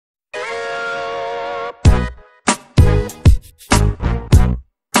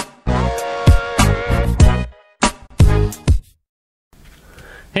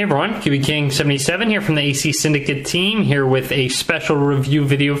Hey everyone, QBKing77 here from the AC Syndicate team, here with a special review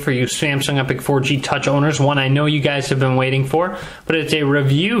video for you Samsung Epic 4G Touch owners, one I know you guys have been waiting for, but it's a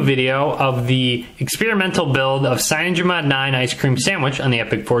review video of the experimental build of CyanogenMod 9 Ice Cream Sandwich on the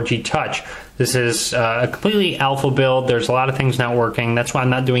Epic 4G Touch. This is a completely alpha build. There's a lot of things not working. That's why I'm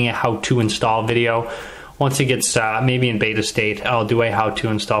not doing a how-to install video. Once it gets maybe in beta state, I'll do a how-to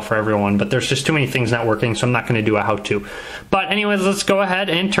install for everyone, but there's just too many things not working, so I'm not going to do a how-to. But anyways, let's go ahead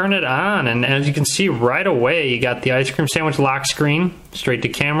and turn it on, and as you can see right away, you got the ice cream sandwich lock screen, straight to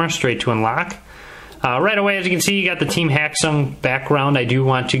camera, straight to unlock. Right away, as you can see, you got the Team Hacksung background. I do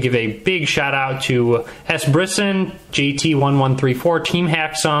want to give a big shout out to S. Brisson, JT1134, Team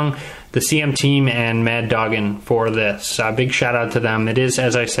Hacksung, the CM team, and Mad Doggin for this. Big shout out to them. It is,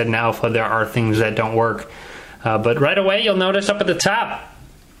 as I said, in alpha. There are things that don't work. But right away, you'll notice up at the top,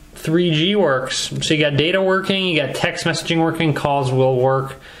 3G works. So you got data working, you got text messaging working, calls will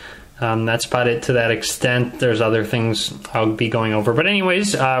work. That's about it to that extent. There's other things I'll be going over. But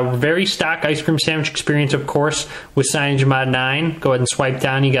anyways, very stock ice cream sandwich experience, of course, with CyanogenMod 9. Go ahead and swipe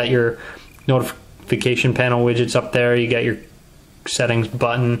down. You got your notification panel widgets up there. You got your settings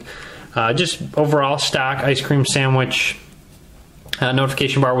button. Just overall stock ice cream sandwich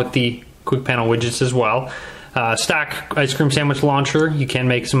notification bar with the quick panel widgets as well. Stock ice cream sandwich launcher. You can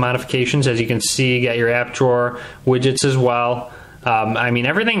make some modifications. As you can see, you got your app drawer widgets as well. I mean,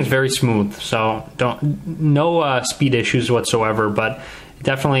 everything's very smooth, so no speed issues whatsoever, but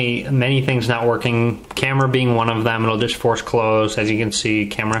definitely many things not working. Camera being one of them. It'll just force close. As you can see,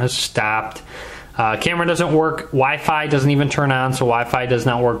 camera has stopped. Camera doesn't work. Wi-Fi doesn't even turn on, so Wi-Fi does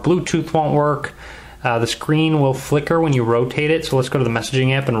not work. Bluetooth won't work. The screen will flicker when you rotate it, so let's go to the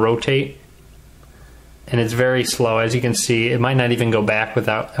messaging app and rotate. And it's very slow, as you can see. It might not even go back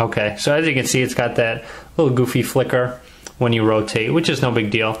without... Okay, so as you can see, it's got that little goofy flicker when you rotate, which is no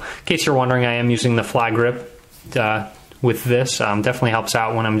big deal. In case you're wondering, I am using the FlyGrip with this. Definitely helps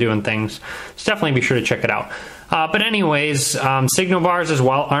out when I'm doing things. So definitely be sure to check it out. But anyways, signal bars as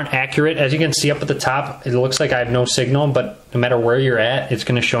well aren't accurate. As you can see up at the top, it looks like I have no signal, but no matter where you're at, it's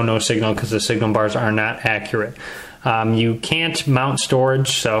going to show no signal because the signal bars are not accurate. You can't mount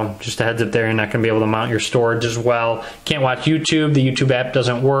storage, so just a heads up there, you're not going to be able to mount your storage as well. Can't watch YouTube. The YouTube app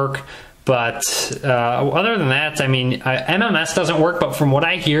doesn't work. But other than that, I mean, MMS doesn't work, but from what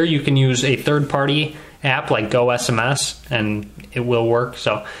I hear, you can use a third-party app like GoSMS and it will work,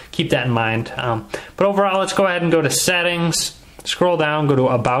 so keep that in mind. But overall, let's go ahead and go to settings, scroll down, go to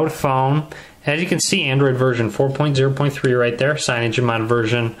about phone. As you can see, Android version 4.0.3 right there, CyanogenMod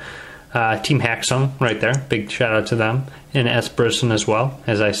version, Team Hacksung right there, big shout out to them, and S. Brisson as well,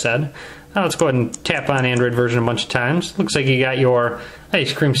 as I said. Now let's go ahead and tap on Android version a bunch of times. Looks like you got your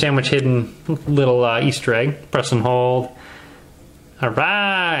ice cream sandwich hidden little Easter egg. Press and hold. All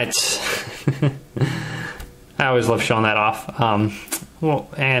right. I always love showing that off.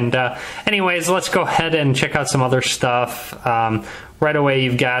 Anyways, let's go ahead and check out some other stuff. Right away,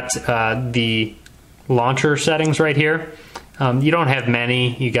 you've got the launcher settings right here. You don't have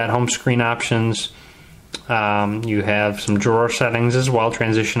many. You got home screen options. You have some drawer settings as well,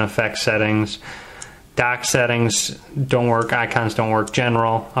 transition effect settings. Dock settings don't work, icons don't work,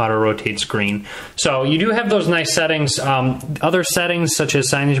 general, auto rotate screen. So you do have those nice settings. Other settings such as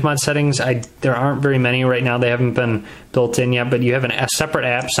CyanogenMod settings, there aren't very many right now. They haven't been built in yet, but you have a separate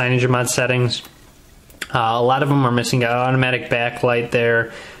app, CyanogenMod settings. A lot of them are missing. Got automatic backlight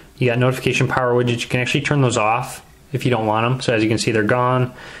there. You got notification power widgets. You can actually turn those off if you don't want them. So as you can see, they're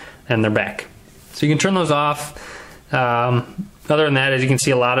gone and they're back. So you can turn those off. Other than that, as you can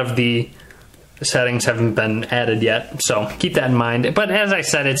see, a lot of the settings haven't been added yet, so keep that in mind. But as I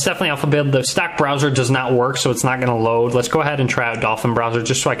said, it's definitely alpha build. The stock browser does not work, so it's not going to load. Let's go ahead and try out Dolphin Browser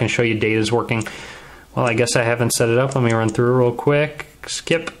just so I can show you data is working. Well, I guess I haven't set it up. Let me run through real quick.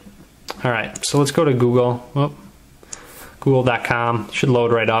 Skip. All right, so let's go to Google. Oh, Google.com. Should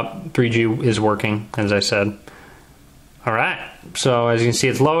load right up. 3G is working, as I said. All right, so as you can see,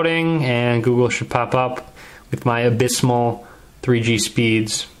 it's loading, and Google should pop up with my abysmal 3G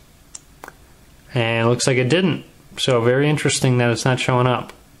speeds. And it looks like it didn't. So very interesting that it's not showing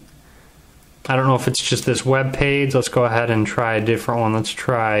up. I don't know if it's just this web page. Let's go ahead and try a different one. Let's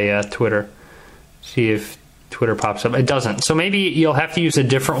try Twitter. See if Twitter pops up. It doesn't. So maybe you'll have to use a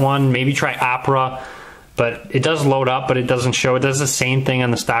different one. Maybe try Opera. But it does load up, but it doesn't show. It does the same thing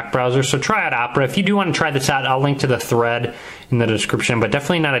on the stock browser. So try out Opera. If you do want to try this out, I'll link to the thread in the description. But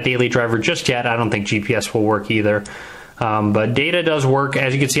definitely not a daily driver just yet. I don't think GPS will work either. But data does work.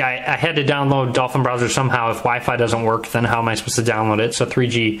 As you can see, I had to download Dolphin Browser somehow. If Wi-Fi doesn't work, then how am I supposed to download it? So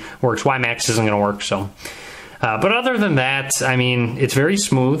 3G works. WiMAX isn't going to work. So But other than that, I mean, it's very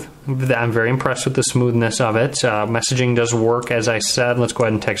smooth. I'm very impressed with the smoothness of it. Messaging does work, as I said. Let's go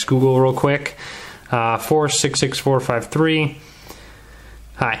ahead and text Google real quick. 466453.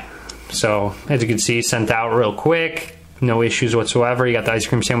 Hi. So, as you can see, sent out real quick. No issues whatsoever. You got the ice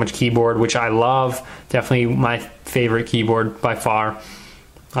cream sandwich keyboard, which I love. Definitely my favorite keyboard by far.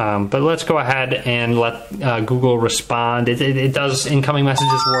 But let's go ahead and let Google respond. It does incoming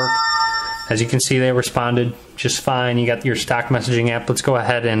messages work. As you can see, they responded just fine. You got your stock messaging app. Let's go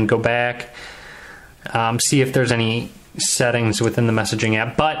ahead and go back. See if there's any settings within the messaging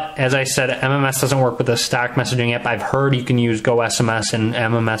app. But as I said, MMS doesn't work with the stock messaging app. I've heard you can use Go SMS and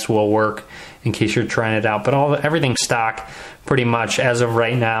MMS will work in case you're trying it out. But everything's stock pretty much as of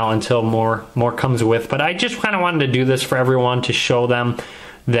right now until more comes with. But I just kind of wanted to do this for everyone to show them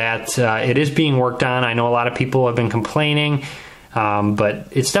that it is being worked on. I know a lot of people have been complaining. But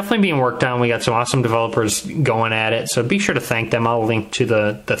it's definitely being worked on. We got some awesome developers going at it, so be sure to thank them. I'll link to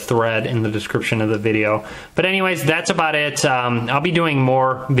the thread in the description of the video. But anyways, that's about it. I'll be doing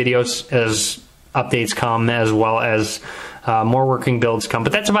more videos as updates come, as well as more working builds come.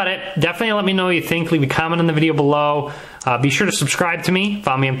 But that's about it. Definitely let me know what you think. Leave a comment in the video below. Be sure to subscribe to me.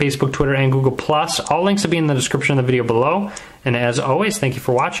 Follow me on Facebook, Twitter, and Google+. All links will be in the description of the video below. And as always, thank you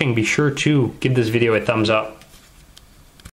for watching. Be sure to give this video a thumbs up.